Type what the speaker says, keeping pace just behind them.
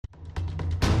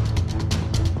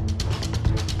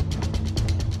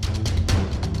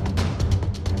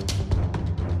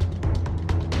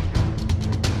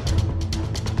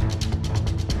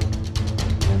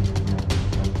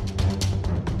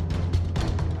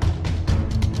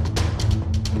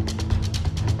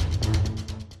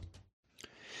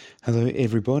Hello,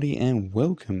 everybody, and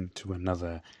welcome to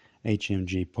another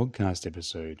HMG podcast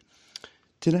episode.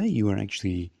 Today, you are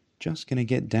actually just going to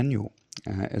get Daniel,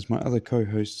 as my other co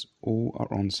hosts all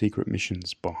are on secret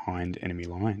missions behind enemy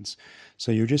lines.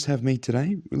 So, you'll just have me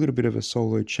today, a little bit of a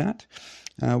solo chat.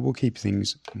 We'll keep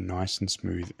things nice and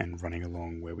smooth and running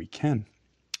along where we can.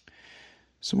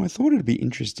 So, I thought it'd be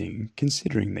interesting,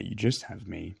 considering that you just have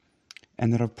me,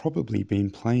 and that I've probably been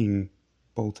playing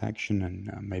Bolt Action and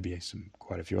maybe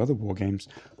quite a few other war games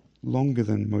longer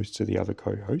than most of the other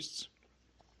co-hosts,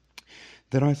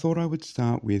 that I thought I would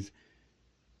start with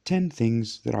 10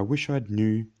 things that I wish I'd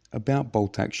knew about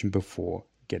Bolt Action before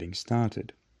getting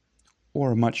started,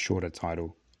 or a much shorter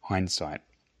title, Hindsight.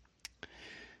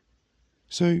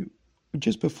 So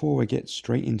just before we get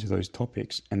straight into those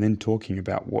topics and then talking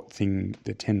about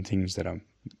the 10 things that I'm,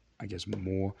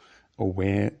 more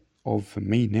aware of for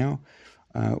me now,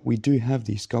 we do have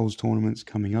the Skulls tournaments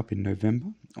coming up in November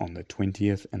on the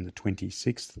 20th and the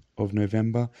 26th of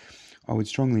November. I would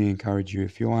strongly encourage you,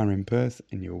 if you are in Perth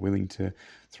and you're willing to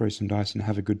throw some dice and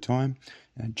have a good time,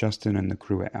 Justin and the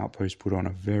crew at Outpost put on a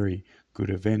very good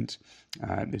event.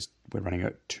 We're running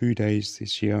it 2 days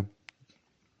this year,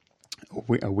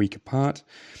 a week apart.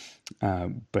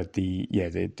 But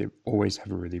they always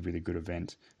have a really, really good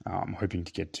event. I'm hoping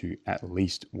to get to at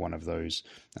least one of those,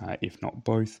 if not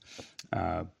both.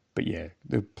 But yeah,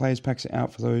 the players packs are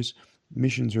out for those.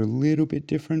 Missions are a little bit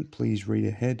different. Please read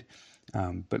ahead.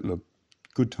 But look,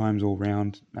 good times all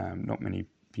round. Not many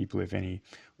people, if any,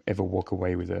 ever walk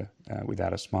away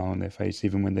without a smile on their face,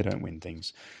 even when they don't win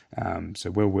things. So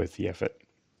well worth the effort.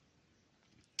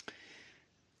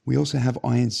 We also have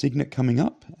Iron Signet coming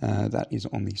up. That is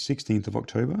on the 16th of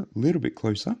October, a little bit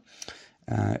closer.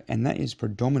 And that is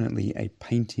predominantly a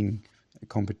painting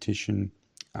competition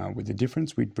with a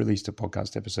difference. We released a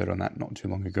podcast episode on that not too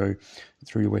long ago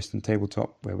through Western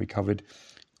Tabletop, where we covered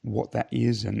what that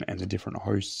is and the different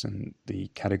hosts and the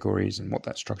categories and what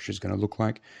that structure is going to look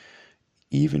like.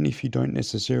 Even if you don't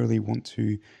necessarily want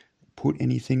to put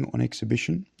anything on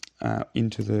exhibition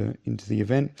into the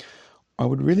event, I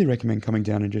would really recommend coming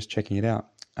down and just checking it out.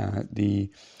 The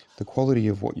quality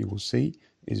of what you will see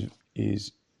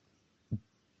is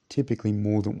typically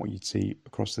more than what you'd see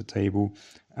across the table,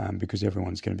 because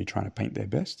everyone's going to be trying to paint their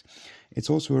best.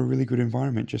 It's also a really good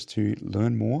environment just to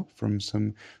learn more from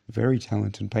some very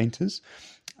talented painters.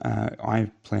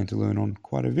 I plan to learn on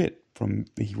quite a bit from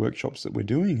the workshops that we're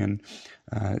doing and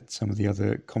some of the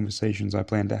other conversations I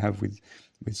plan to have with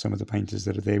some of the painters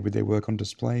that are there with their work on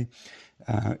display.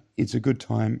 It's a good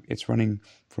time. It's running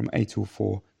from 8 till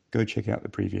 4. Go check out the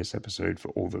previous episode for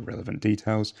all the relevant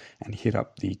details and hit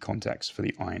up the contacts for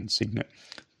the Iron Signet.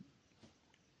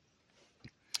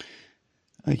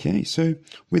 Okay, so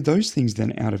with those things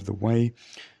then out of the way,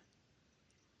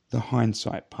 the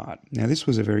hindsight part. Now, this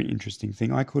was a very interesting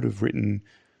thing. I could have written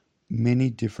many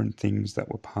different things that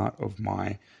were part of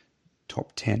my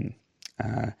top 10.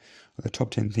 The top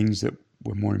 10 things that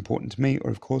were more important to me,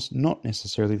 or of course not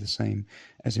necessarily the same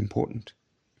as important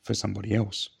for somebody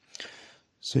else.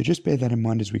 So just bear that in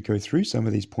mind as we go through. Some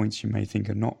of these points you may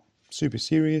think are not super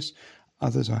serious.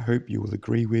 Others I hope you will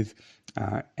agree with.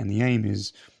 And the aim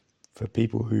is for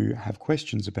people who have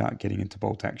questions about getting into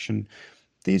Bolt Action.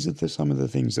 These are some of the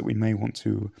things that we may want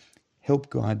to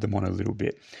help guide them on a little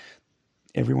bit.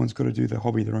 Everyone's got to do the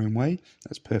hobby their own way.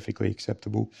 That's perfectly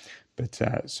acceptable. But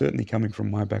certainly coming from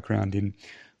my background in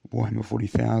Warhammer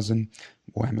 40,000,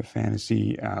 Warhammer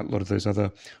Fantasy, a lot of those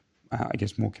other,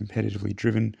 more competitively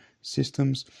driven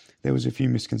systems, there was a few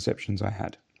misconceptions I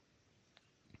had.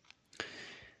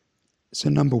 So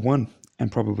number one,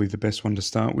 and probably the best one to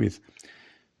start with,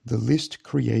 the list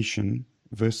creation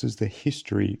versus the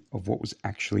history of what was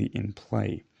actually in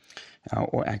play,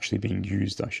 or actually being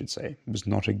used, I should say. It was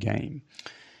not a game.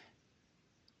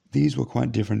 These were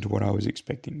quite different to what I was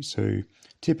expecting. So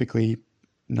typically,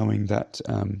 knowing that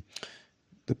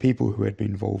the people who had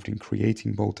been involved in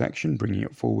creating Bolt Action, bringing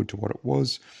it forward to what it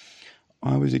was,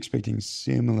 I was expecting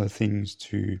similar things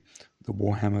to the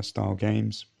Warhammer style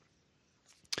games,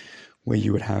 where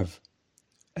you would have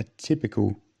a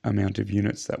typical amount of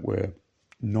units that were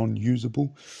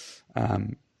non-usable,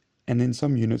 and then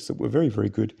some units that were very, very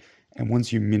good. And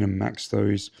once you min and max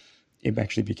those, it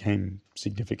actually became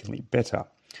significantly better.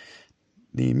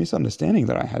 The misunderstanding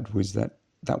that I had was that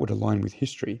would align with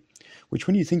history, which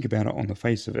when you think about it on the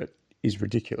face of it is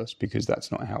ridiculous, because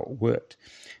that's not how it worked.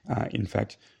 In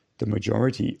fact, the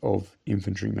majority of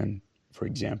infantrymen, for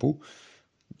example,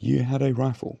 you had a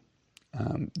rifle.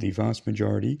 The vast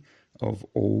majority of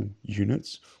all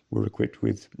units were equipped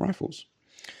with rifles.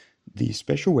 The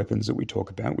special weapons that we talk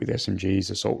about with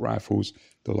SMGs, assault rifles,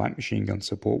 the light machine gun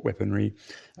support weaponry,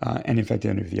 and in fact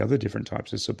any of the other different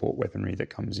types of support weaponry that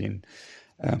comes in,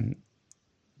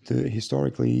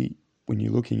 historically, when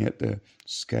you're looking at the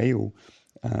scale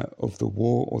of the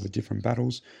war or the different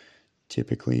battles,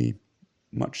 typically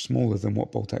much smaller than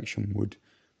what bolt action would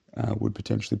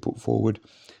potentially put forward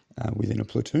within a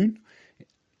platoon.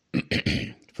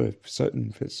 for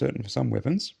some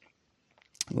weapons,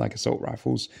 like assault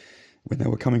rifles, when they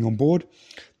were coming on board,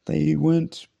 they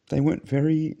weren't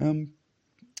very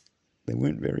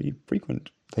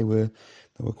frequent. They were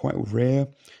quite rare.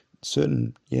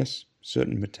 Certain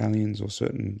battalions or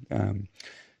certain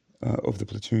of the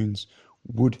platoons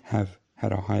would have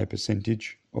had a higher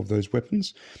percentage of those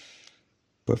weapons,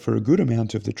 but for a good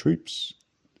amount of the troops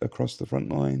across the front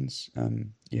lines,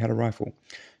 you had a rifle.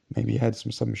 Maybe you had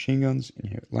some submachine guns.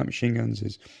 Light machine guns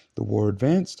as the war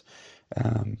advanced,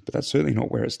 but that's certainly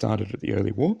not where it started at the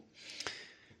early war.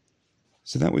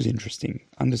 So that was interesting,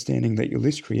 understanding that your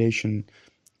list creation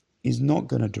is not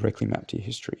going to directly map to your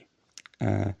history.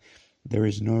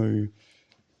 There's no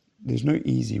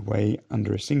easy way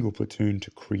under a single platoon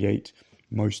to create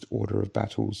most order of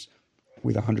battles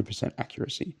with 100%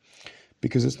 accuracy,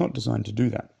 because it's not designed to do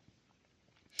that.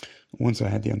 Once I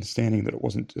had the understanding that it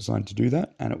wasn't designed to do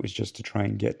that, and it was just to try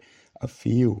and get a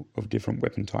feel of different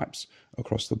weapon types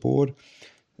across the board,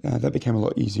 that became a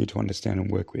lot easier to understand and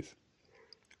work with.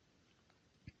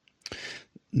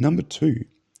 Number 2,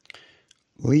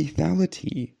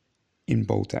 lethality in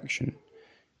bolt action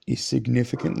is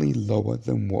significantly lower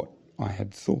than what I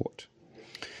had thought.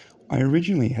 I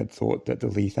originally had thought that the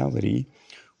lethality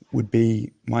would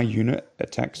be my unit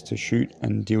attacks to shoot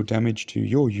and deal damage to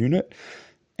your unit,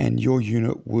 and your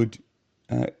unit would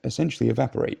essentially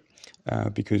evaporate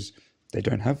because they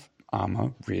don't have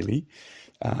armor, really,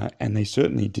 and they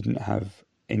certainly didn't have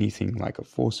anything like a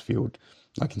force field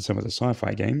like in some of the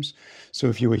sci-fi games. So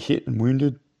if you were hit and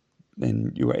wounded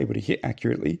and you were able to hit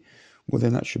accurately, well,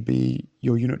 then that should be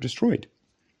your unit destroyed.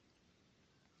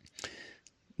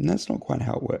 And that's not quite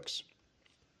how it works.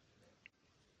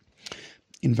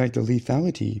 In fact, the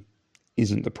lethality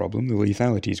isn't the problem. The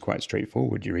lethality is quite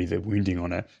straightforward. You're either wounding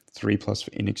on a 3+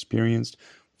 for inexperienced,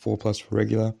 4+ for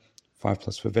regular,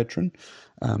 5+ for veteran.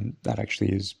 That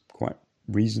actually is quite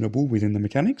reasonable within the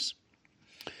mechanics.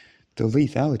 The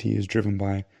lethality is driven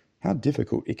by how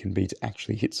difficult it can be to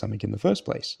actually hit something in the first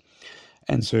place.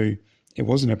 And so it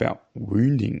wasn't about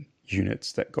wounding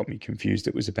units that got me confused.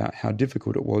 It was about how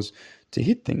difficult it was to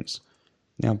hit things.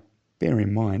 Now, bear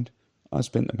in mind, I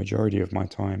spent the majority of my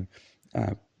time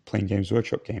playing Games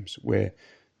Workshop games, where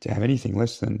to have anything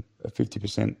less than a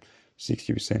 50%,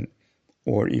 60%,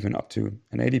 or even up to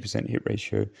an 80% hit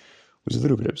ratio was a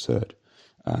little bit absurd.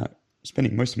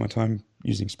 Spending most of my time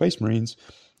using Space Marines,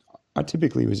 I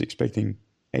typically was expecting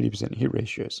 80% hit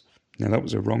ratios. Now, that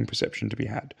was a wrong perception to be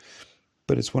had,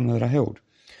 but it's one that I held.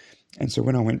 And so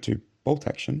when I went to bolt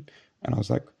action, and I was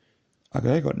like,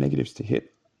 okay, I got negatives to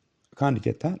hit, I kind of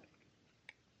get that.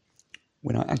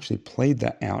 When I actually played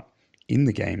that out in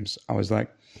the games, I was like,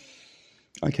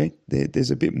 okay,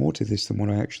 there's a bit more to this than what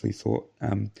I actually thought.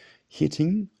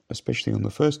 Hitting, especially on the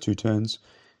first 2 turns,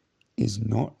 is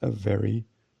not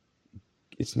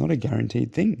it's not a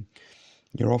guaranteed thing.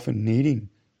 You're often needing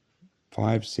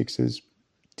 5, 6s,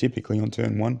 typically on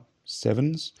turn 1,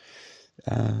 7s.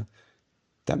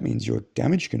 That means your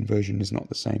damage conversion is not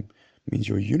the same. It means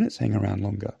your units hang around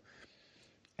longer.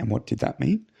 And what did that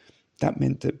mean? That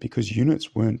meant that because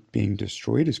units weren't being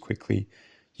destroyed as quickly,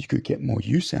 you could get more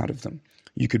use out of them.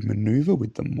 You could maneuver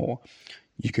with them more.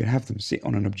 You could have them sit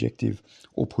on an objective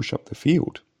or push up the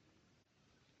field.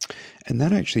 And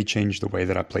that actually changed the way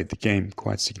that I played the game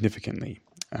quite significantly,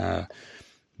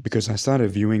 because I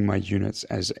started viewing my units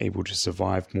as able to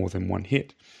survive more than one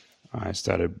hit. I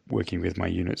started working with my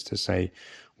units to say,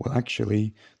 well,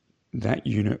 actually, that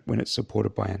unit, when it's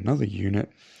supported by another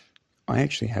unit, I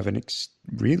actually have a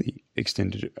really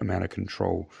extended amount of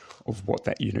control of what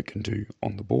that unit can do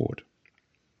on the board.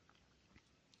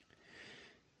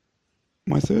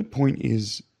 My third point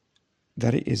is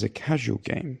that it is a casual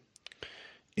game.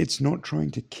 It's not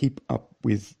trying to keep up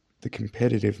with the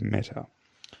competitive meta.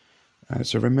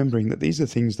 So remembering that these are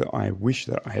things that I wish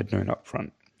that I had known up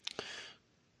front.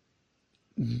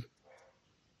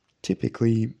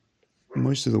 Typically,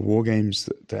 most of the war games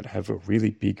that have a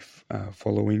really big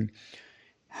following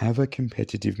have a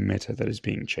competitive meta that is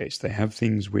being chased. They have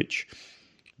things which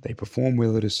they perform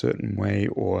well in a certain way,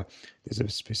 or there's a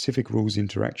specific rules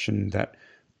interaction that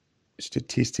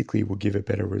statistically will give a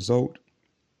better result.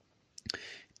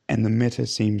 And the meta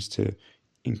seems to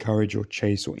encourage or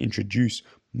chase or introduce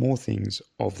more things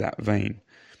of that vein.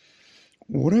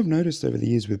 What I've noticed over the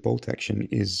years with Bolt Action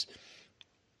is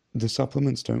the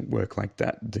supplements don't work like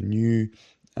that. The new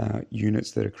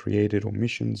units that are created or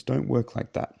missions don't work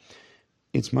like that.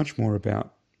 It's much more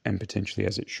about, and potentially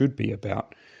as it should be,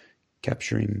 about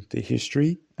capturing the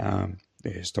history, the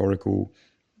historical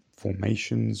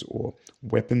formations or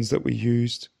weapons that were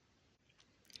used,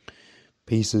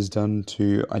 pieces done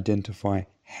to identify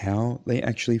how they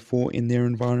actually fought in their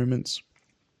environments.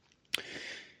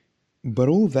 But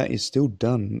all of that is still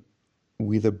done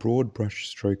with a broad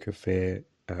brushstroke affair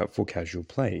for casual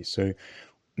play. So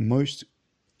most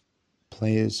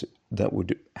players that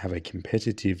would have a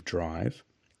competitive drive,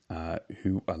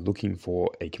 who are looking for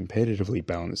a competitively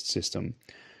balanced system,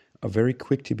 are very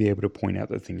quick to be able to point out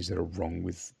the things that are wrong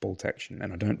with Bolt Action.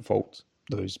 And I don't fault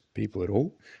those people at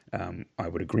all. I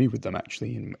would agree with them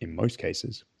actually in most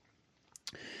cases.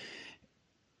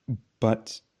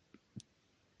 But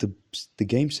the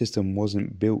game system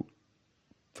wasn't built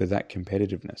for that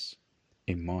competitiveness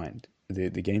in mind. The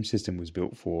game system was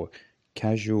built for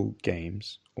casual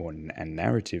games and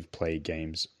narrative play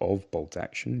games of Bolt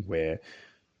Action, where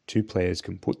two players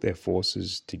can put their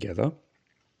forces together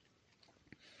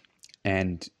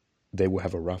and they will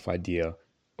have a rough idea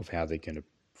of how they're going to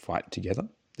fight together.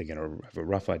 They're going to have a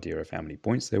rough idea of how many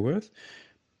points they're worth.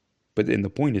 But then the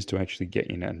point is to actually get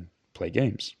in and play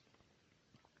games,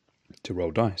 to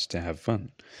roll dice, to have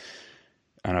fun.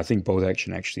 And I think Bolt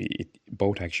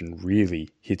Action really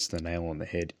hits the nail on the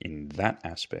head in that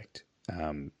aspect.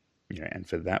 And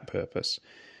for that purpose,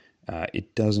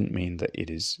 it doesn't mean that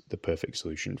it is the perfect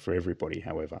solution for everybody,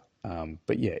 however.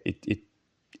 But yeah,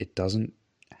 it doesn't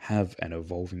have an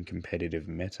evolving competitive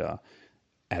meta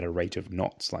at a rate of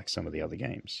knots like some of the other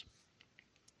games.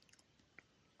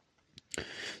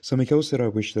 Something else that I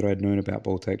wish that I'd known about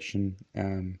Bolt Action,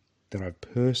 that I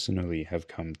personally have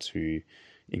come to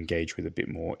engage with a bit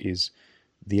more, is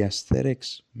the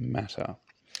aesthetics matter.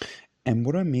 And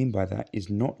what I mean by that is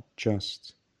not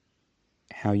just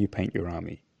how you paint your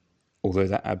army, although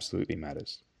that absolutely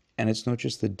matters. And it's not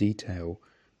just the detail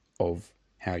of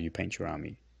how you paint your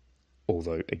army,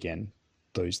 although, again,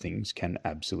 those things can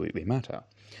absolutely matter.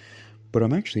 But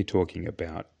I'm actually talking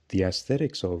about the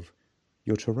aesthetics of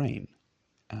your terrain,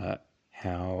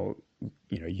 how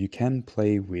you can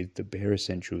play with the bare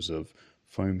essentials of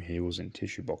foam heals and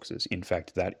tissue boxes. In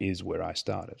fact, that is where I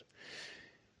started.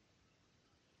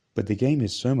 But the game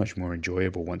is so much more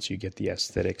enjoyable once you get the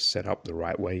aesthetics set up the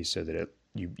right way, so that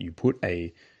you put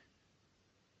a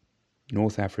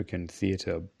North African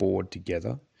theatre board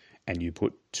together and you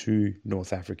put two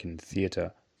North African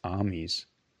theatre armies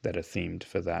that are themed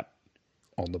for that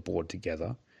on the board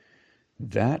together.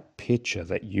 That picture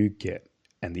that you get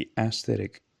and the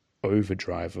aesthetic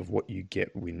overdrive of what you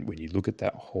get when you look at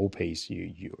that whole piece,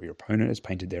 your opponent has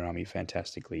painted their army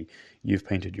fantastically, you've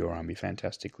painted your army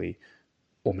fantastically,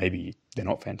 or maybe they're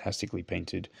not fantastically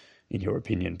painted in your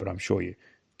opinion, but I'm sure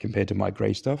compared to my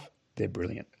grey stuff, they're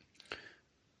brilliant.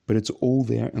 But it's all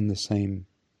there in the same,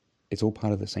 it's all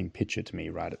part of the same picture to me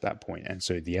right at that point. And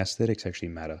so the aesthetics actually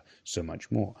matter so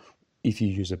much more. If you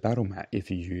use a battle mat, if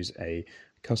you use a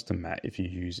custom mat, if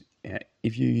you're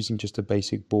using just a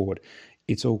basic board,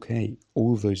 it's okay.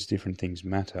 All of those different things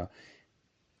matter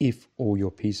if all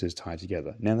your pieces tie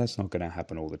together. Now, that's not going to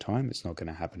happen all the time. It's not going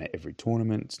to happen at every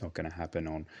tournament. It's not going to happen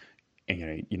on,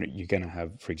 you're going to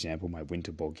have, for example, my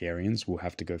winter Bulgarians will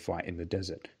have to go fight in the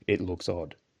desert. It looks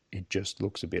odd. It just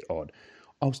looks a bit odd.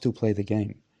 I'll still play the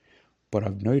game. But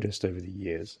I've noticed over the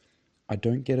years, I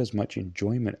don't get as much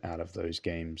enjoyment out of those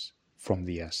games from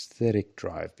the aesthetic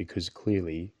drive, because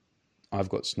clearly I've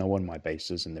got snow on my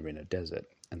bases and they're in a desert.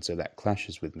 And so that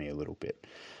clashes with me a little bit.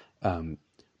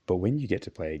 But when you get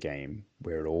to play a game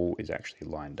where it all is actually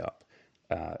lined up,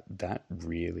 that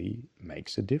really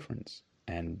makes a difference.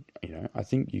 And, I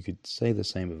think you could say the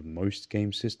same of most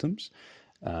game systems,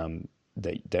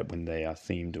 that when they are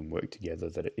themed and work together,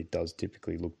 that it does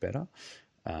typically look better.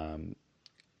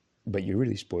 But you're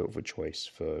really spoiled for choice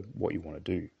for what you want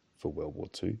to do for World War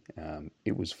II.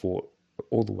 It was fought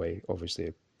all the way,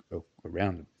 obviously,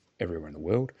 around everywhere in the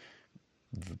world,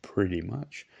 pretty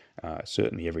much.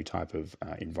 Certainly every type of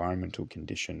environmental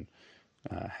condition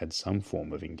had some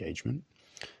form of engagement,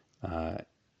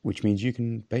 which means you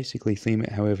can basically theme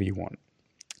it however you want.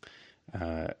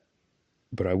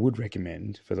 But I would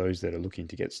recommend, for those that are looking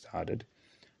to get started,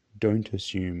 don't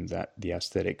assume that the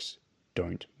aesthetics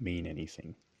don't mean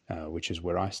anything, which is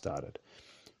where I started,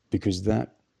 because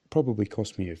that probably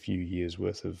cost me a few years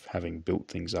worth of having built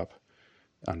things up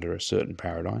under a certain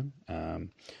paradigm.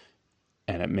 And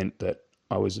it meant that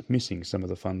I was missing some of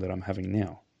the fun that I'm having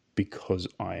now because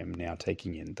I am now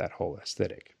taking in that whole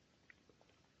aesthetic.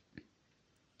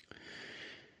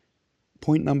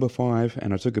 Point number 5,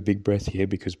 and I took a big breath here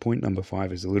because point number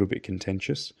 5 is a little bit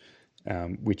contentious,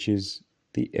 which is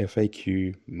the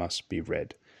FAQ must be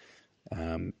read.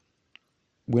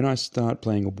 When I start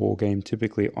playing a war game,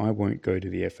 typically I won't go to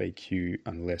the FAQ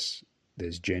unless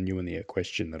there's genuinely a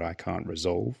question that I can't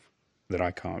resolve, that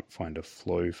I can't find a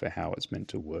flow for how it's meant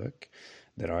to work,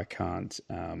 that I can't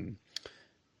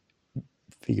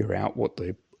figure out what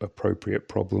the appropriate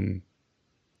problem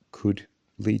could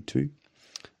lead to.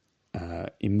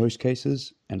 In most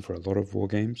cases, and for a lot of war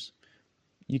games,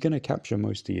 you're going to capture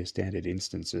most of your standard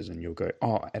instances and you'll go,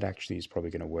 oh, it actually is probably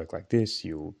going to work like this.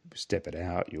 You'll step it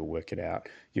out, you'll work it out,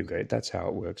 you'll go, that's how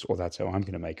it works, or that's how I'm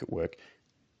going to make it work.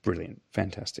 Brilliant,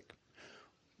 fantastic.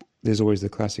 There's always the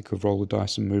classic of roll the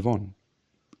dice and move on.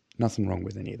 Nothing wrong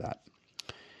with any of that.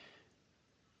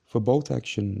 For bolt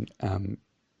action,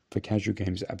 for casual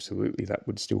games, absolutely that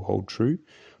would still hold true,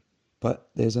 but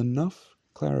there's enough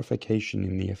clarification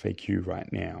in the FAQ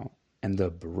right now and the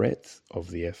breadth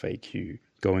of the FAQ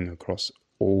going across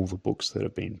all the books that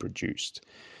have been produced.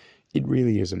 It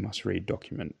really is a must-read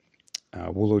document.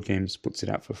 Warlord Games puts it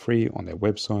out for free on their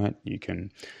website. You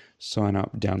can sign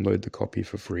up, download the copy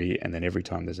for free, and then every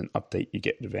time there's an update, you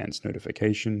get an advance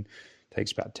notification. It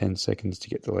takes about 10 seconds to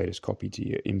get the latest copy to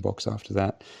your inbox after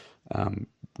that.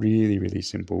 Really, really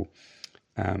simple.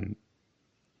 And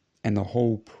the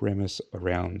whole premise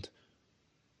around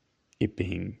it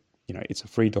being, it's a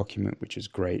free document, which is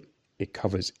great. It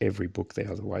covers every book they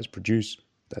otherwise produce.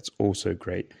 That's also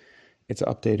great. It's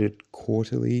updated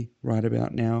quarterly right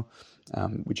about now,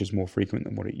 which is more frequent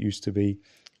than what it used to be.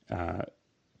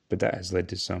 But that has led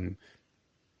to some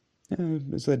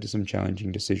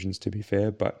challenging decisions, to be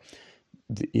fair. But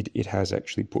it has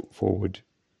actually put forward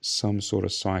some sort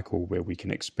of cycle where we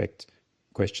can expect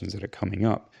questions that are coming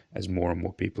up as more and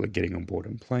more people are getting on board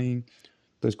and playing.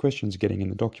 Those questions are getting in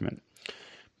the document.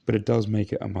 But it does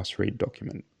make it a must-read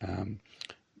document.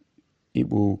 It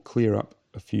will clear up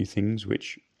a few things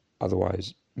which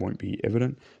otherwise won't be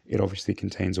evident. It obviously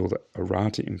contains all the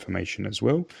errata information as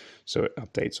well, so it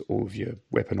updates all of your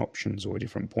weapon options or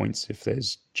different points if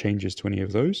there's changes to any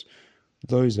of those.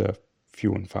 Those are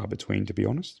few and far between, to be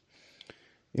honest.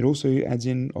 It also adds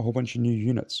in a whole bunch of new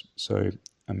units. So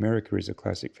America is a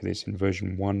classic for this. In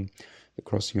version 1, the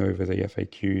crossing over the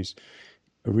FAQs.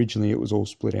 Originally, it was all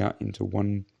split out into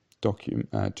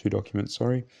two documents,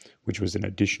 which was an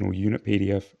additional unit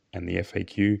PDF and the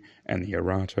FAQ and the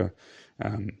errata.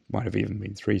 Might have even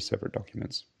been 3 separate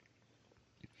documents.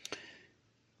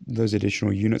 Those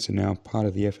additional units are now part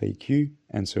of the FAQ,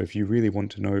 and so if you really want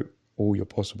to know all your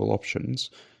possible options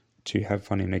to have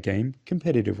fun in a game,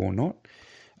 competitive or not,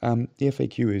 the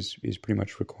FAQ is pretty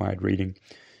much required reading.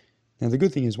 Now, the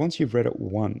good thing is once you've read it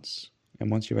once, and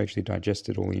once you've actually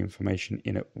digested all the information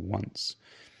in it once,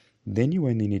 then you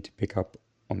only need to pick up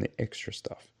on the extra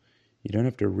stuff. You don't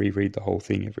have to reread the whole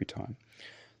thing every time.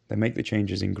 They make the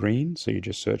changes in green, so you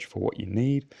just search for what you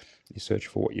need, you search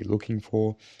for what you're looking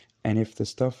for, and if the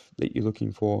stuff that you're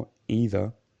looking for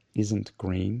either isn't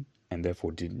green and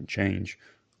therefore didn't change,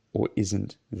 or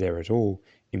isn't there at all,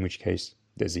 in which case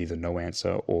there's either no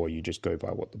answer or you just go by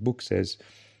what the book says,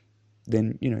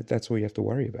 then, that's all you have to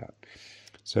worry about.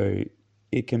 So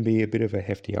it can be a bit of a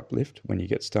hefty uplift when you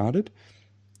get started.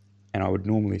 And I would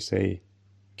normally say,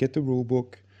 get the rule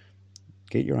book,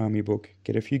 get your army book,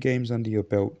 get a few games under your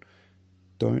belt.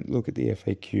 Don't look at the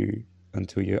FAQ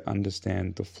until you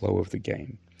understand the flow of the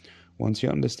game. Once you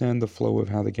understand the flow of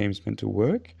how the game's meant to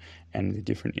work and the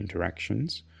different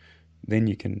interactions, then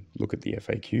you can look at the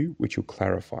FAQ, which will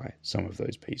clarify some of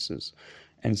those pieces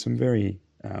and some very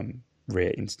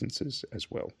rare instances as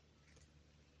well.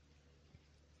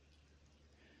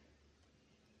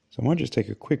 So I might just take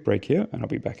a quick break here and I'll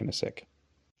be back in a sec.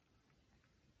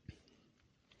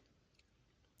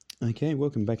 Okay,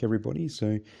 welcome back everybody.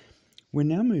 So we're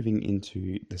now moving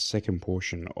into the second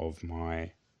portion of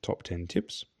my top 10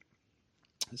 tips.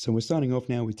 So we're starting off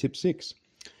now with tip 6.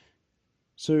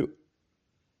 So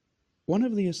one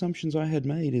of the assumptions I had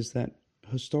made is that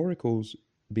historicals,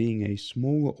 being a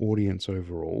smaller audience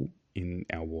overall in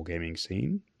our wargaming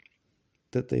scene,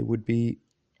 that there would be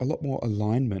a lot more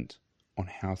alignment on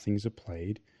how things are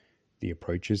played, the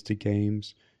approaches to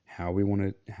games, how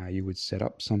you would set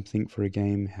up something for a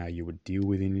game, how you would deal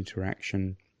with an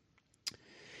interaction.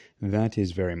 That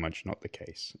is very much not the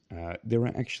case. There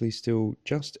are actually still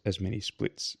just as many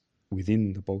splits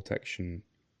within the bolt action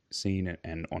scene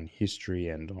and on history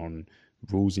and on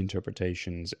rules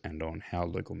interpretations and on how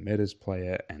local metas play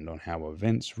it and on how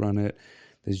events run it.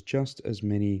 There's just as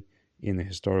many in the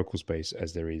historical space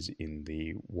as there is in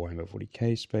the Warhammer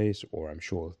 40k space, or I'm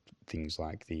sure things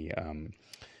like the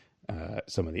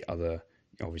some of the other,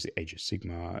 obviously Age of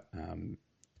Sigmar,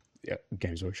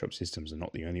 Games Workshop systems are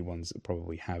not the only ones that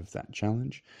probably have that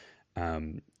challenge.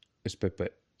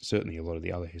 But certainly a lot of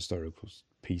the other historical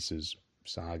pieces,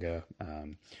 Saga,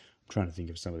 I'm trying to think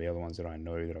of some of the other ones that I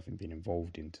know that I've been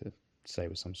involved in to say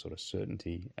with some sort of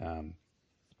certainty.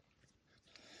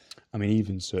 I mean,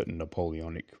 even certain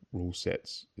Napoleonic rule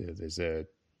sets, there's a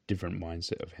different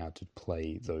mindset of how to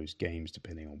play those games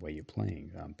depending on where you're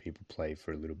playing. People play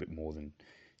for a little bit more than,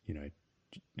 you know,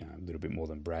 a little bit more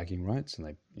than bragging rights, and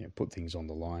they put things on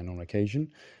the line on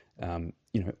occasion.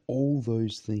 All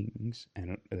those things,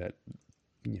 and that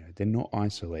they're not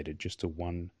isolated just to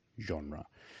one genre.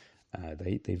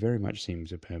 They very much seem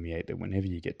to permeate that whenever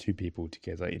you get two people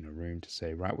together in a room to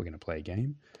say, right, we're going to play a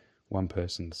game, one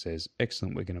person says,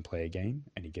 excellent, we're going to play a game,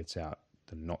 and he gets out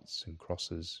the knots and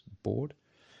crosses board,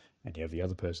 and you have the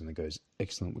other person that goes,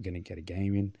 excellent, we're going to get a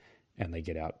game in, and they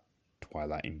get out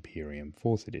Twilight Imperium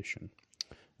 4th edition.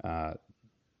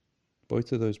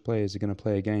 Both of those players are going to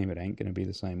play a game. It ain't going to be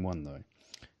the same one, though.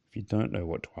 If you don't know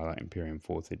what Twilight Imperium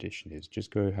 4th edition is,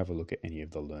 just go have a look at any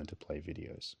of the Learn to Play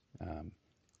videos.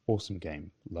 Awesome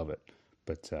game. Love it.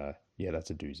 But that's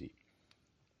a doozy.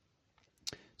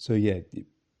 So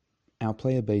our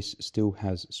player base still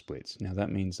has splits. Now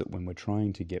that means that when we're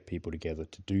trying to get people together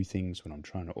to do things, when I'm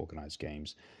trying to organize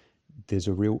games, there's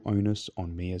a real onus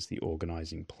on me as the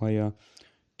organizing player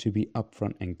to be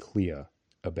upfront and clear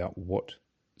about what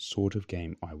sort of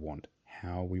game I want,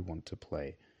 how we want to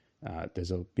play. There's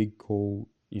a big call,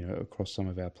 across some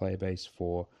of our player base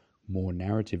for more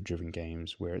narrative-driven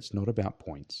games where it's not about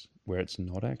points, where it's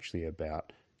not actually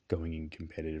about going in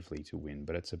competitively to win,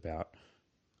 but it's about,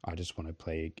 I just want to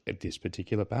play this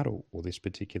particular battle or this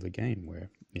particular game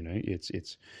where,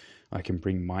 it's I can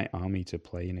bring my army to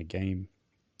play in a game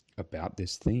about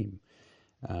this theme.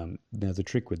 Now, the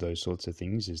trick with those sorts of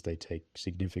things is they take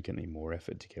significantly more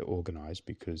effort to get organized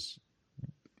because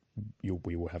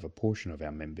we will have a portion of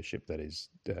our membership that is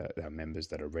our members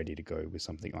that are ready to go with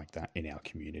something like that in our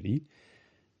community,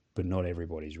 but not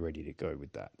everybody's ready to go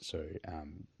with that. So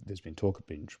there's been talk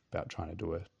about trying to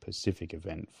do a Pacific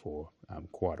event for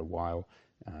quite a while.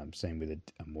 Same with a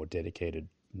more dedicated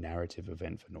narrative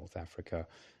event for North Africa,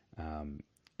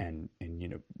 and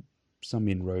some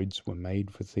inroads were made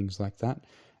for things like that,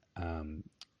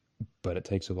 but it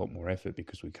takes a lot more effort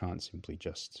because we can't simply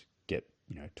just get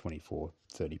 24,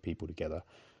 30 people together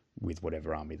with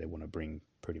whatever army they want to bring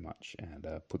pretty much, and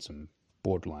put some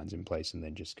board lines in place and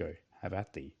then just go have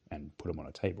at thee and put them on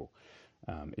a table.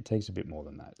 It takes a bit more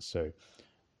than that. So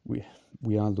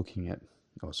we are looking at,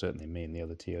 or certainly me and the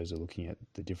other TOs are looking at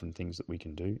the different things that we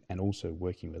can do, and also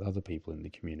working with other people in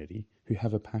the community who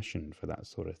have a passion for that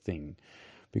sort of thing.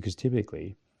 Because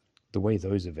typically, the way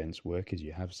those events work is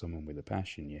you have someone with a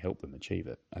passion, you help them achieve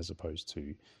it, as opposed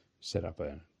to set up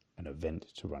an event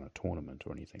to run a tournament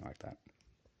or anything like that.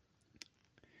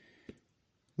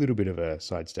 Little bit of a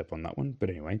sidestep on that one, but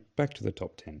anyway, back to the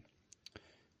top 10.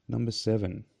 Number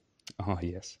 7.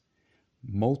 Yes.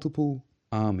 Multiple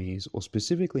armies, or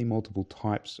specifically multiple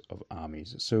types of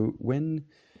armies. So when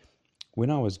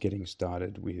I was getting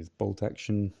started with Bolt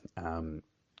Action,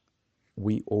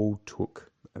 we all took,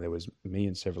 there was me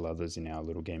and several others in our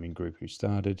little gaming group who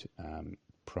started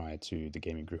prior to the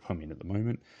gaming group I'm in at the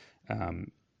moment.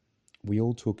 We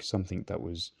all took something that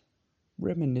was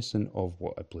reminiscent of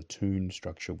what a platoon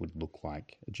structure would look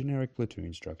like, a generic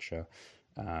platoon structure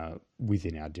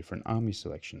within our different army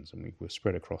selections, and we were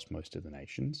spread across most of the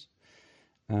nations.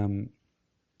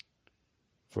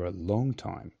 For a long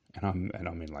time, and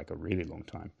I mean like a really long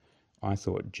time, I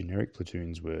thought generic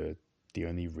platoons were the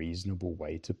only reasonable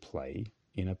way to play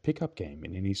in a pickup game,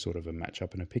 in any sort of a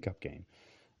matchup in a pickup game,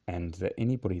 and that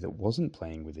anybody that wasn't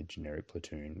playing with a generic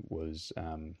platoon was,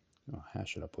 how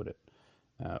should I put it,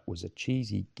 was a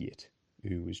cheesy git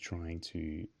who was trying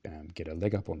to get a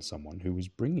leg up on someone who was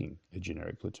bringing a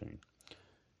generic platoon.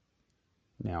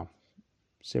 Now,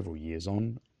 several years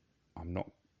on, I'm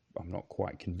not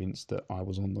quite convinced that I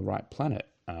was on the right planet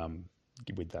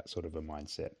with that sort of a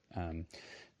mindset.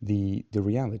 The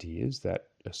reality is that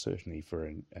certainly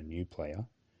for a new player,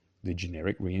 the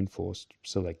generic reinforced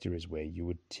selector is where you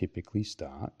would typically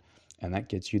start, and that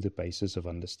gets you the basis of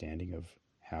understanding of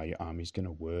how your army's going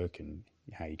to work and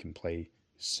how you can play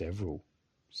several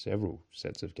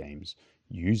sets of games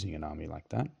using an army like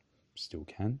that. Still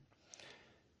can.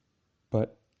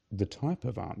 But the type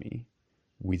of army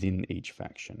within each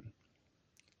faction,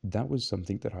 that was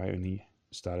something that I only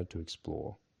started to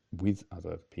explore with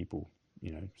other people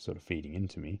sort of feeding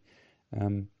into me,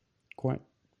 um, quite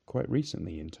quite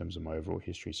recently in terms of my overall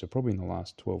history. So probably in the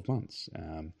last 12 months,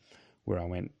 where I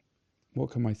went,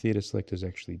 what can my theatre selectors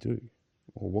actually do,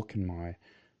 or what can my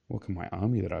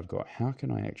army that I've got? How can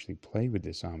I actually play with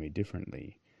this army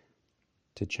differently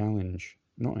to challenge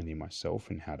not only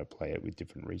myself in how to play it with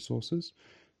different resources,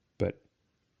 but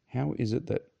how is it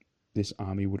that this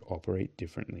army would operate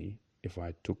differently if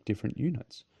I took different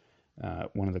units?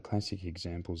 One of the classic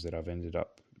examples that I've ended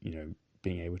up,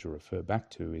 being able to refer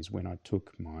back to is when I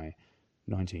took my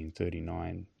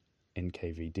 1939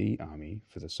 NKVD army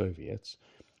for the Soviets,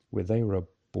 where they were a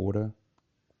border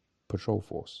patrol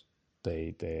force.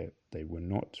 They were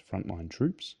not frontline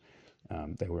troops.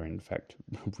 They were in fact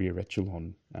rear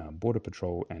echelon border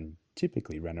patrol and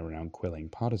typically ran around quelling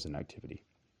partisan activity.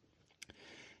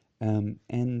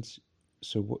 And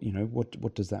so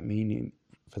what does that mean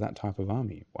for that type of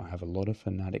army? Well, I have a lot of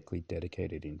fanatically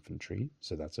dedicated infantry,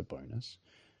 so that's a bonus.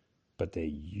 But they're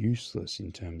useless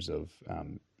in terms of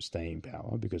staying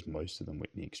power because most of them were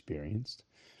inexperienced.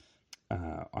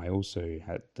 I also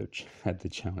had the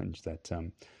challenge that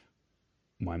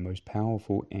my most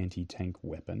powerful anti-tank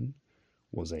weapon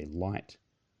was a light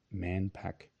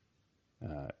Manpack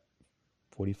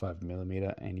 45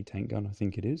 millimeter anti-tank gun, I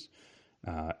think it is.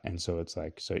 And so it's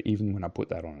like, so even when I put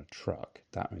that on a truck,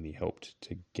 that only helped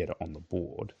to get it on the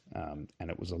board. And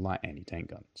it was a light anti-tank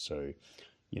gun. So,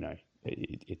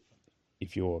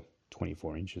 if you're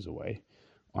 24 inches away,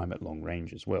 I'm at long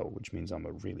range as well, which means I'm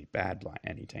a really bad light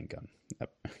anti-tank gun.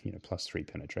 +3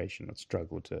 penetration. I'd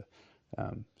struggle to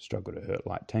hurt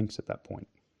light tanks at that point.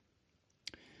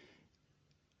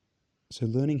 So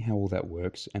learning how all that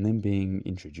works, and then being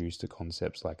introduced to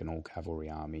concepts like an all-cavalry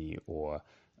army or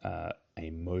a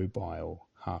mobile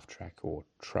half-track or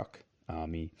truck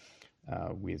army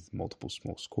with multiple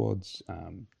small squads,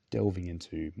 delving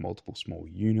into multiple small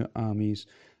unit armies,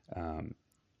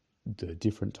 the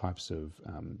different types of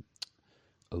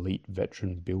elite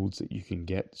veteran builds that you can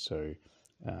get. So,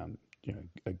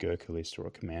 a Gurkha list or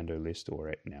a commando list,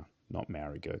 or now not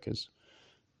Maori Gurkhas,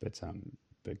 but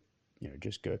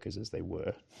just Gurkhas as they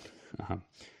were,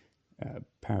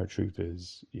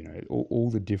 paratroopers, all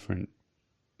the different,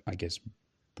 I guess,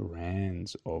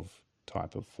 brands of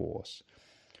type of force,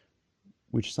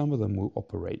 which some of them will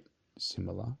operate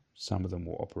similar, some of them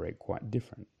will operate quite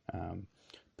different.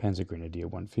 Panzer Grenadier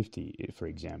 150, for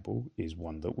example, is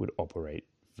one that would operate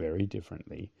very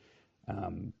differently.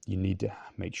 You need to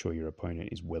make sure your opponent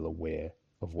is well aware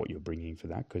of what you're bringing for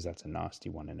that, because that's a nasty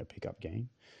one in a pickup game.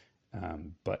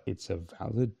 But it's a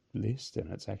valid list,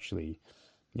 and it's actually,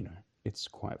 it's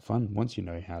quite fun once you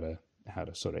know how to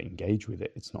sort of engage with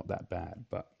it. It's not that bad,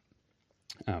 but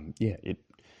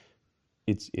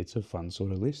it's a fun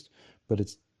sort of list. But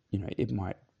it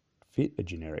might fit a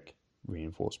generic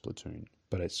reinforced platoon,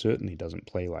 but it certainly doesn't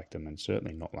play like them, and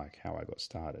certainly not like how I got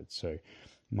started. So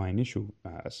my initial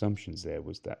assumptions there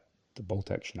was that the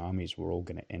bolt action armies were all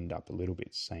going to end up a little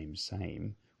bit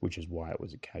same, which is why it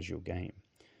was a casual game.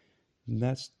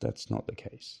 That's not the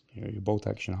case. Your bolt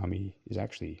action army is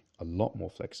actually a lot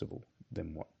more flexible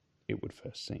than what it would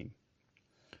first seem.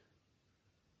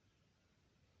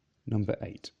 Number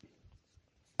 8.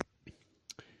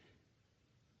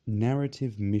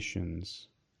 Narrative missions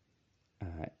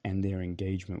and their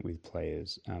engagement with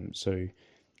players. So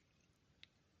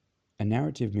a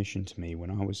narrative mission to me,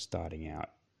 when I was starting out,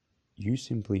 you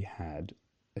simply had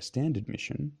a standard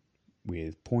mission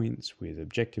with points, with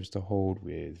objectives to hold,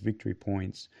 with victory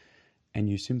points, and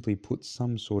you simply put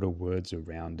some sort of words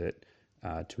around it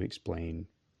to explain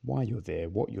why you're there,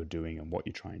 what you're doing, and what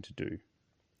you're trying to do.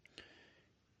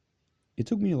 It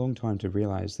took me a long time to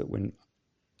realize that when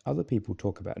other people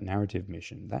talk about narrative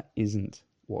mission, that isn't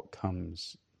what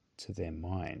comes to their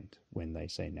mind when they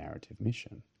say narrative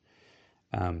mission.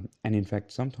 And in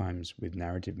fact, sometimes with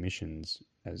narrative missions,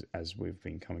 as we've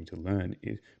been coming to learn,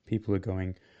 people are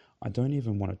going, I don't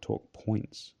even want to talk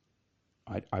points.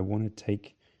 I want to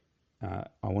take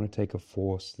a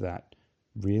force that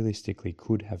realistically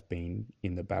could have been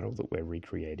in the battle that we're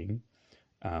recreating.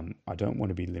 I don't want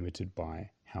to be limited by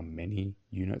how many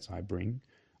units I bring.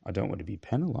 I don't want to be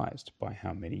penalized by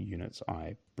how many units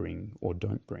I bring or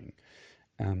don't bring.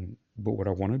 But what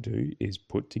I want to do is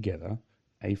put together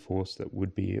a force that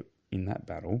would be in that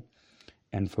battle,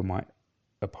 and for my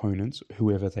opponents,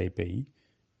 whoever they be,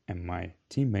 and my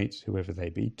teammates, whoever they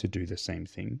be, to do the same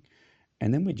thing.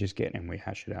 And then we just get and we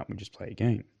hash it out and we just play a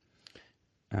game.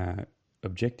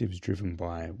 Objectives driven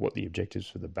by what the objectives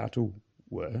for the battle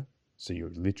were. So you're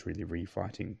literally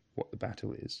refighting what the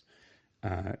battle is.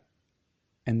 And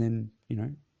then,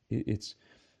 it's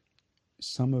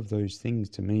some of those things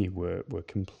to me were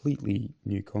completely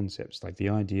new concepts. Like the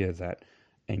idea that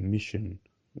a mission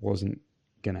wasn't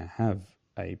going to have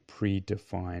a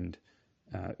predefined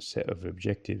set of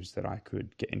objectives that I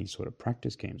could get any sort of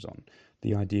practice games on.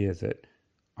 The idea that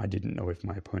I didn't know if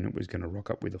my opponent was going to rock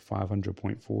up with a 500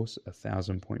 point force, a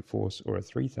 1,000 point force, or a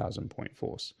 3,000 point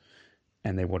force.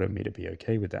 And they wanted me to be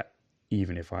okay with that,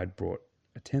 even if I'd brought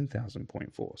a 10,000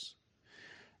 point force.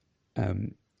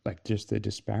 Like just the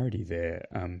disparity there,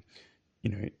 and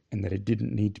that it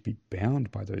didn't need to be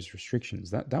bound by those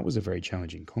restrictions. That was a very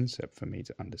challenging concept for me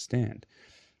to understand.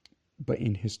 But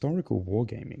in historical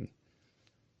wargaming,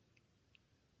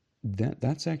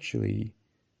 that's actually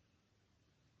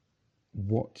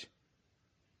what,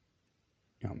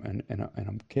 and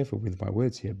I'm careful with my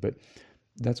words here, but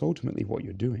that's ultimately what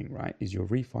you're doing, right? Is you're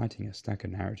refighting a stack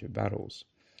of narrative battles.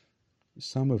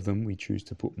 Some of them we choose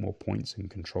to put more points and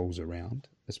controls around,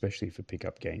 especially for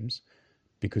pickup games,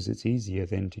 because it's easier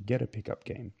then to get a pickup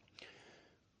game.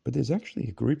 But there's actually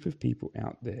a group of people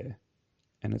out there,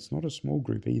 and it's not a small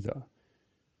group either,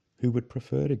 who would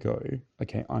prefer to go,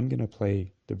 okay, I'm going to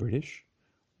play the British,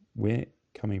 we're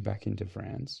coming back into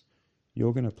France,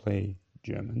 you're going to play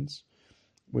Germans,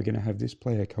 we're going to have this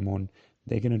player come on,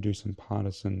 they're going to do some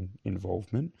partisan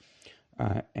involvement,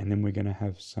 and then we're going to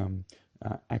have some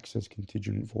Axis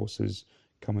contingent forces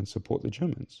come and support the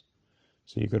Germans.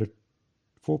 So you've got a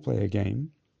 4-player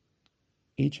game,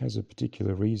 each has a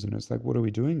particular reason. It's like, what are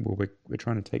we doing? Well, we're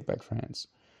trying to take back France.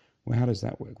 Well, how does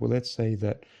that work? Well, let's say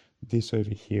that this over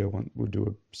here, we'll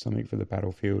do something for the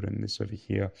battlefield, and this over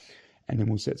here, and then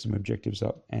we'll set some objectives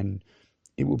up, and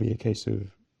it will be a case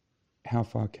of how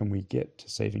far can we get to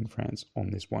saving France on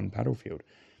this one battlefield?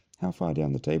 How far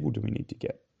down the table do we need to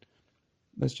get?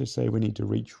 Let's just say we need to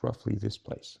reach roughly this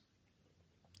place.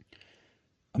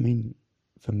 I mean,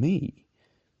 for me,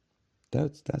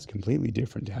 that's completely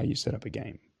different to how you set up a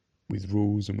game, with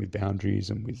rules and with boundaries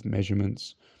and with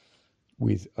measurements,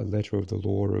 with a letter of the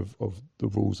law of the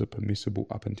rules are permissible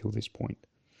up until this point.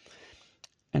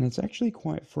 And it's actually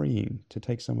quite freeing to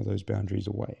take some of those boundaries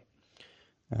away.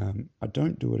 I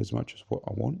don't do it as much as what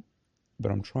I want,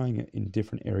 but I'm trying it in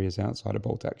different areas outside of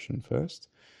bolt action first.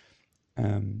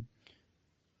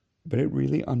 But it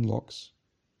really unlocks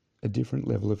a different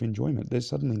level of enjoyment. There's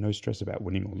suddenly no stress about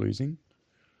winning or losing.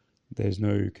 There's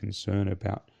no concern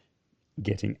about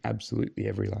getting absolutely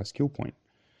every last kill point.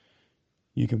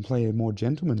 You can play a more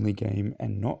gentlemanly game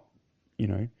and not,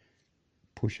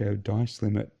 push our dice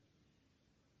limit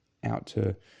out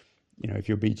to, if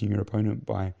you're beating your opponent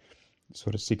by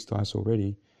sort of 6 dice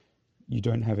already, you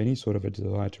don't have any sort of a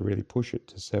desire to really push it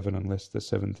to 7 unless the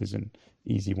 7th is an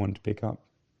easy one to pick up.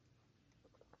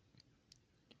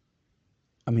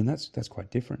 I mean, that's quite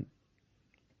different.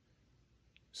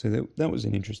 So that was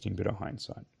an interesting bit of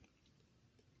hindsight.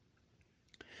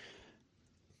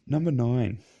 Number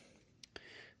 9,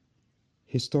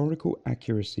 historical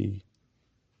accuracy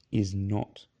is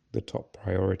not the top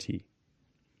priority.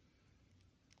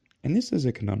 And this is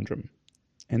a conundrum.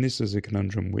 And this is a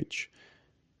conundrum which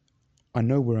I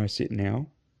know where I sit now,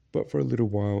 but for a little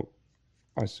while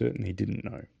I certainly didn't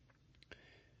know.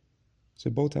 So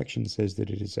Bolt Action says that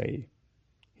it is a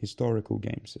historical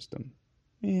game system.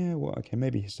 Yeah, well, okay,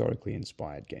 maybe historically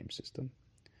inspired game system.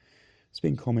 It's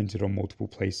been commented on multiple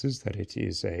places that it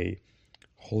is a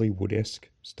Hollywood-esque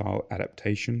style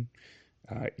adaptation.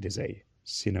 It is a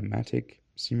cinematic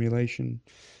simulation.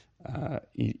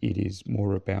 It is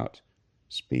more about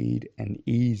speed and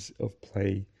ease of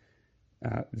play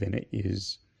than it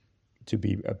is to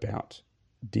be about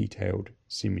detailed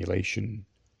simulation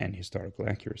and historical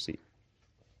accuracy.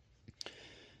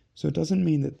 So it doesn't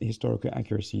mean that the historical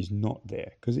accuracy is not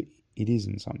there, because it is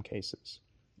in some cases,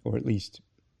 or at least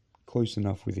close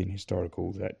enough within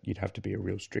historical that you'd have to be a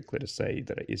real stickler to say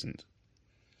that it isn't.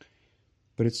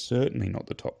 But it's certainly not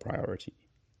the top priority.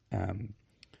 And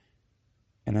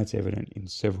that's evident in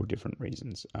several different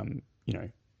reasons.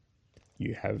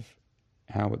 You have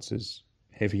howitzers,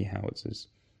 heavy howitzers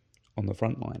on the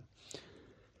front line.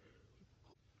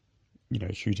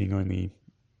 Shooting only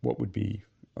what would be,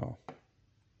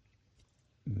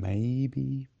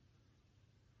 maybe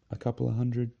a couple of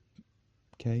 100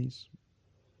 Ks.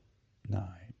 No,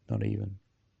 not even.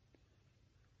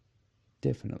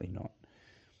 Definitely not.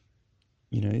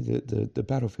 The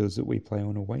battlefields that we play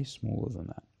on are way smaller than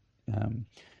that.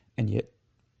 And yet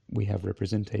we have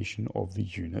representation of the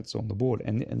units on the board.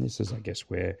 And this is, I guess,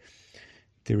 where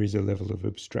there is a level of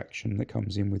abstraction that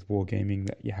comes in with wargaming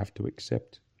that you have to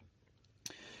accept.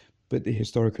 But the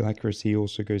historical accuracy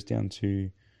also goes down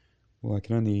to, well, I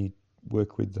can only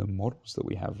work with the models that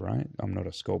we have, right? I'm not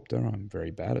a sculptor. I'm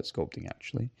very bad at sculpting,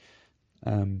 actually.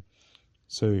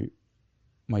 So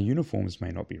my uniforms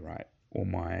may not be right, or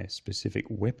my specific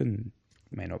weapon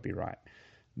may not be right.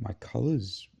 My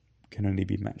colors can only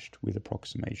be matched with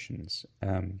approximations.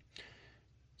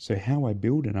 So how I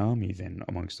build an army then,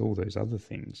 amongst all those other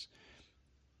things,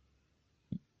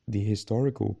 the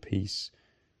historical piece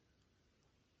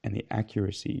and the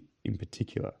accuracy in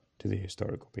particular to the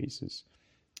historical pieces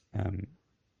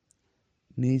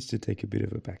needs to take a bit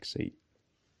of a backseat.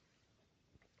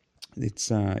 It's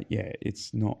not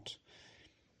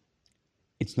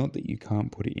that you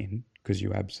can't put it in, because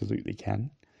you absolutely can,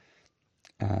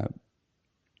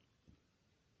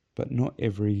 but not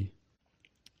every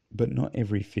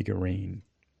figurine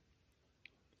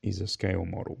is a scale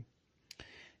model,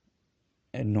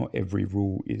 and not every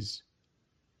rule is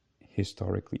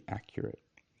historically accurate.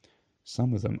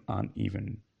 Some of them aren't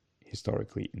even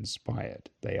historically inspired.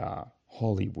 They are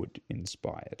Hollywood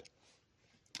inspired,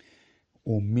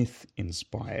 or myth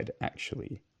inspired,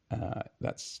 actually.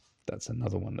 That's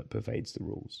another one that pervades the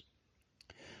rules.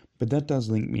 But that does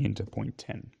link me into point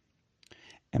 10.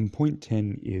 And point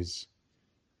 10 is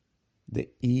the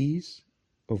ease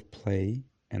of play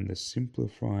and the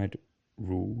simplified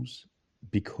rules,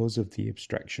 because of the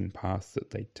abstraction path that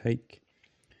they take,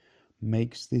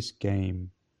 makes this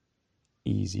game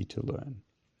easy to learn.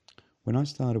 When I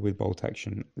started with Bolt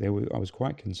Action, I was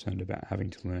quite concerned about having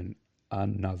to learn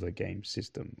another game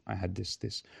system. I had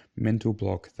this mental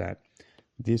block that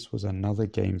this was another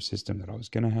game system that I was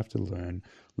going to have to learn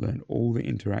all the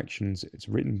interactions. It's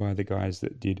written by the guys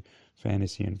that did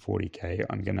Fantasy and 40K.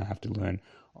 I'm going to have to learn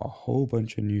a whole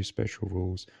bunch of new special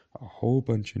rules, a whole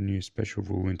bunch of new special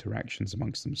rule interactions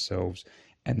amongst themselves,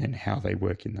 and then how they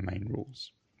work in the main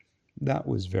rules. That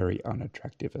was very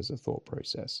unattractive as a thought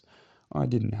process. I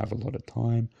didn't have a lot of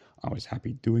time. I was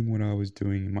happy doing what I was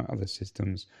doing in my other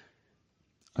systems.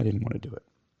 I didn't want to do it.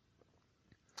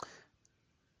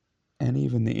 And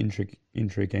even the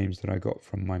intro games that I got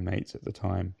from my mates at the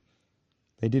time,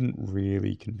 they didn't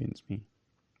really convince me.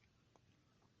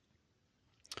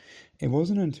 It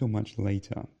wasn't until much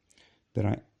later that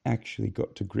I actually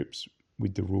got to grips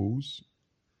with the rules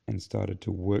and started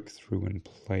to work through and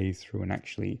play through and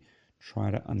actually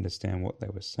try to understand what they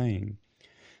were saying,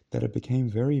 that it became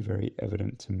very, very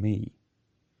evident to me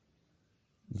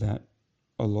that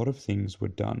a lot of things were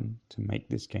done to make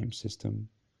this game system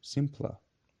simpler.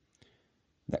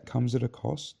 That comes at a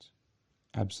cost,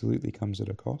 absolutely comes at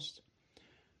a cost,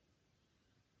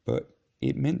 but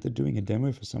it meant that doing a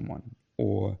demo for someone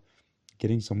or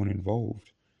getting someone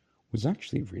involved was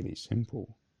actually really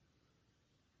simple.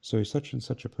 So such and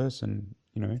such a person,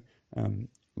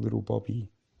 little Bobby,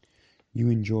 you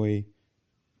enjoy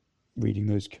reading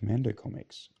those Commando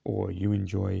comics, or you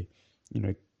enjoy,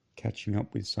 catching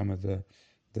up with some of the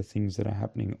things that are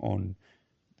happening on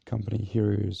Company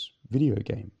Heroes video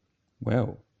game.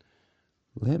 Well,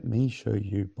 let me show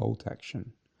you Bolt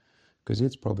Action, because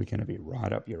it's probably going to be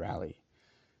right up your alley.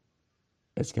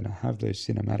 It's going to have those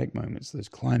cinematic moments, those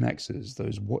climaxes,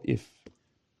 those what if.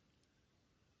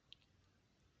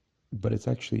 But it's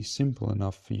actually simple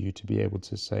enough for you to be able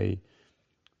to say,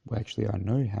 well, actually, I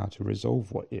know how to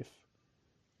resolve what if.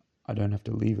 I don't have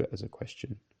to leave it as a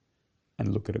question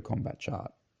and look at a combat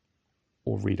chart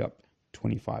or read up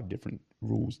 25 different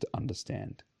rules to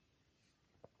understand.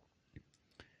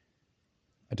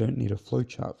 I don't need a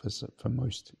flowchart for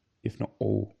most, if not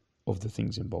all, of the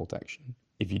things in Bolt Action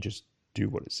if you just do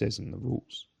what it says in the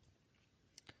rules.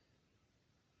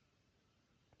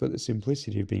 But the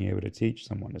simplicity of being able to teach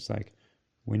someone, it's like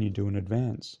when you do an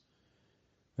advance,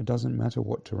 it doesn't matter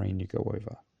what terrain you go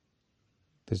over.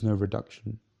 There's no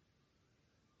reduction.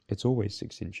 It's always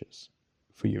 6 inches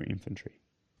for your infantry.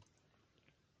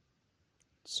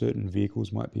 Certain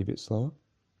vehicles might be a bit slower.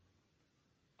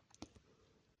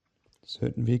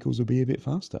 Certain vehicles will be a bit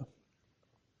faster.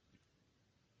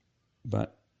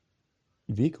 But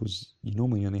vehicles, you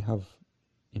normally only have,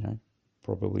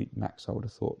 probably max, I would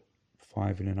have thought,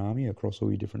 5 in an army across all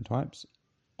your different types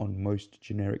on most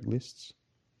generic lists.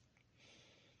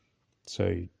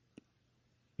 So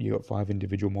you got 5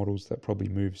 individual models that probably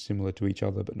move similar to each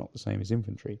other but not the same as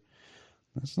infantry.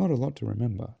 That's not a lot to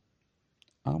remember.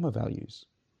 Armor values.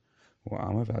 Well,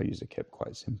 armor values are kept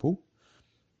quite simple.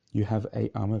 You have a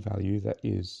armor value that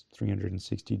is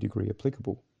 360 degree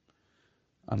applicable,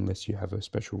 unless you have a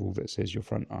special rule that says your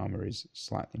front armor is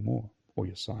slightly more, or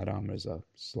your side armors are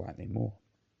slightly more.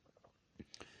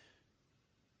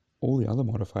 All the other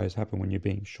modifiers happen when you're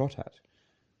being shot at.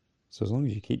 So as long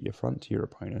as you keep your front to your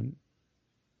opponent,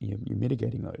 you're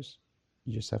mitigating those.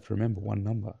 You just have to remember one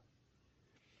number.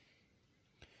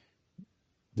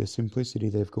 The simplicity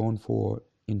they've gone for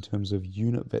in terms of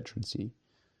unit veterancy,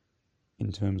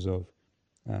 in terms of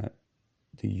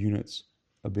the unit's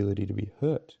ability to be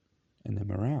hurt and their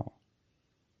morale.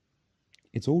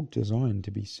 It's all designed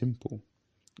to be simple.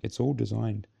 It's all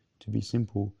designed to be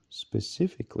simple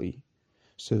specifically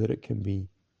so that it can be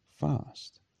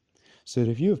fast. So that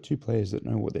if you have two players that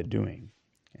know what they're doing,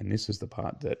 and this is the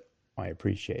part that I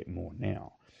appreciate more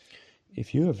now,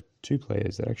 if you have two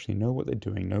players that actually know what they're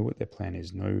doing, know what their plan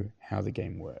is, know how the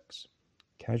game works,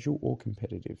 casual or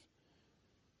competitive,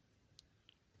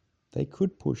 they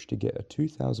could push to get a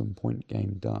 2,000 point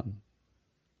game done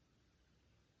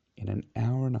in an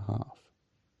hour and a half.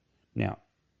 Now,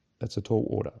 that's a tall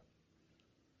order,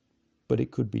 but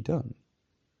it could be done,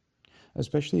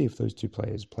 especially if those two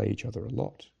players play each other a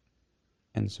lot.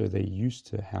 And so they're used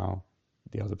to how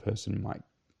the other person might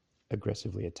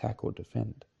aggressively attack or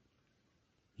defend.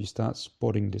 You start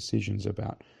spotting decisions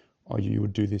about, oh, you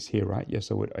would do this here, right?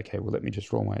 Yes, I would. Okay, well, let me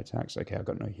just roll my attacks. Okay, I've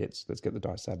got no hits. Let's get the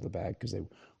dice out of the bag because they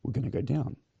were going to go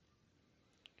down.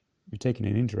 You've taken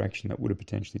an interaction that would have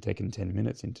potentially taken 10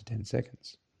 minutes into 10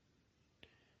 seconds.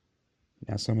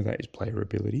 Now, some of that is player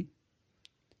ability.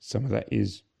 Some of that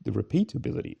is the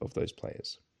repeatability of those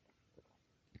players.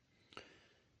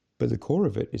 But the core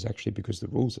of it is actually because the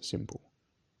rules are simple.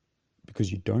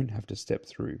 Because you don't have to step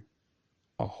through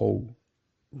a whole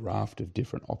raft of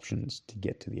different options to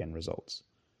get to the end results.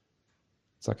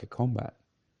 It's like a combat.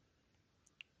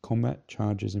 Combat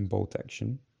charges in bolt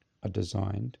action are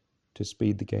designed to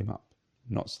speed the game up,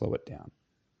 not slow it down.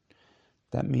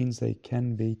 That means they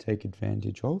can be taken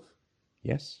advantage of,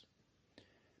 yes,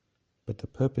 but the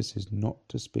purpose is not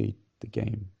to speed the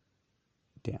game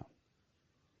down.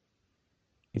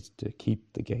 It's to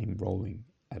keep the game rolling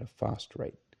at a fast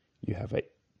rate. You have a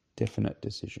definite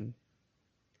decision.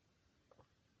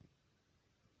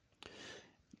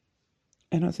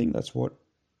 And I think that's what,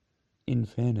 in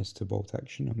fairness to bolt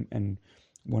action, and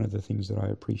one of the things that I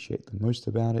appreciate the most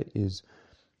about it is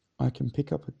I can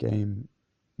pick up a game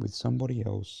with somebody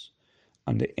else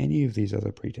under any of these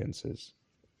other pretenses.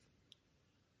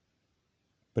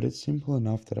 But it's simple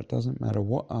enough that it doesn't matter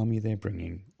what army they're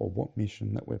bringing or what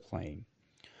mission that we're playing.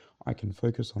 I can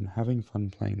focus on having fun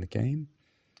playing the game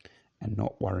and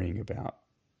not worrying about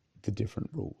the different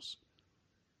rules.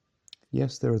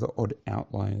 Yes, there are the odd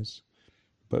outliers,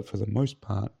 but for the most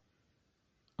part,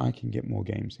 I can get more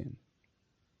games in.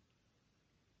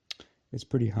 It's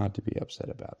pretty hard to be upset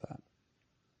about that.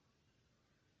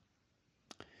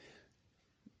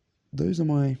 Those are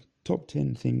my top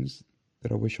 10 things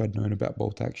that I wish I'd known about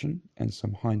bolt action and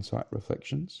some hindsight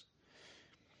reflections.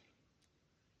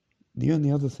 The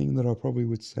only other thing that I probably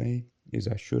would say is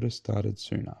I should have started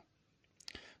sooner.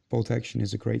 Bolt action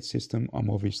is a great system. I'm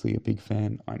obviously a big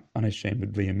fan. I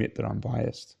unashamedly admit that I'm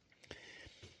biased.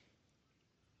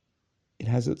 It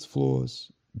has its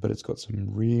flaws, but it's got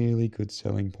some really good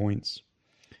selling points.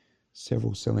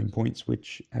 Several selling points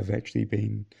which have actually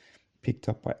been picked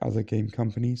up by other game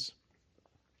companies,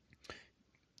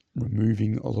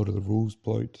 removing a lot of the rules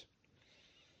bloat.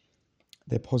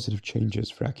 They're positive changes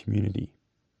for our community.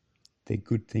 They're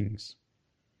good things.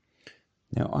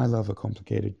 Now, I love a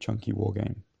complicated, chunky war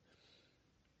game,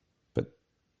 but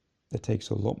it takes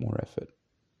a lot more effort.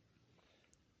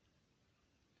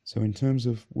 So in terms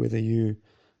of whether you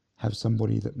have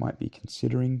somebody that might be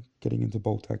considering getting into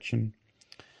bolt action,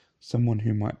 someone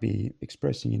who might be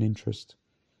expressing an interest,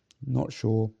 not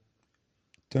sure,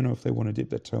 don't know if they want to dip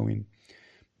their toe in,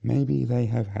 maybe they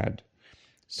have had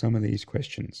some of these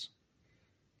questions,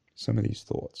 some of these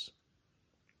thoughts.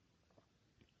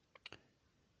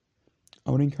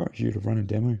 I would encourage you to run a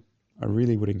demo. I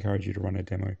really would encourage you to run a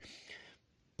demo.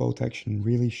 Bolt action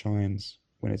really shines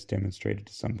when it's demonstrated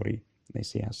to somebody and they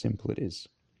see how simple it is.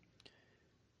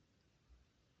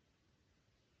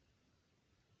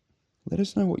 Let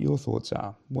us know what your thoughts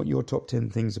are, what your top 10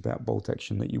 things about bolt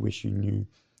action that you wish you knew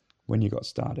when you got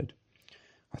started.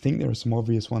 I think there are some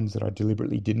obvious ones that I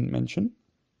deliberately didn't mention,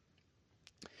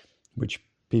 which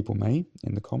people may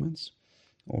in the comments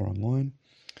or online.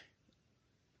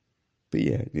 But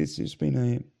yeah, it's just been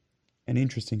an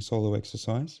interesting solo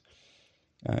exercise.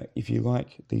 If you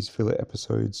like these filler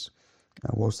episodes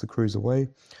whilst the crew's away,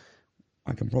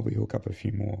 I can probably hook up a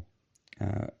few more.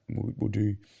 We'll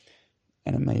do,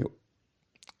 and it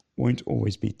won't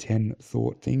always be 10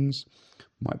 thought things,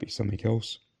 might be something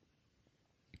else.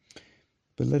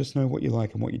 But let us know what you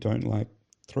like and what you don't like.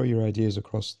 Throw your ideas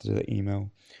across to the email.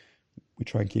 We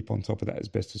try and keep on top of that as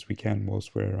best as we can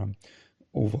whilst we're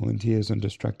all volunteers and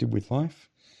distracted with life.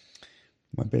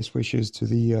 My best wishes to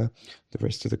the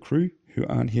rest of the crew who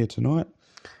aren't here tonight.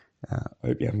 I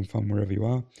hope you're having fun wherever you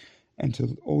are. And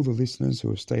to all the listeners who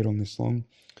have stayed on this long,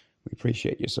 we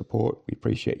appreciate your support. We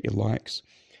appreciate your likes.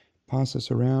 Pass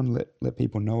us around. Let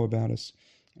people know about us.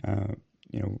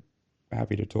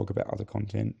 Happy to talk about other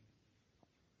content.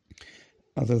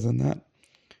 Other than that,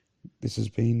 this has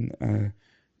been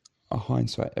a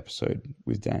hindsight episode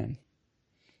with Dan.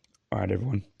 All right,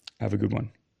 everyone. Have a good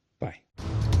one. Bye.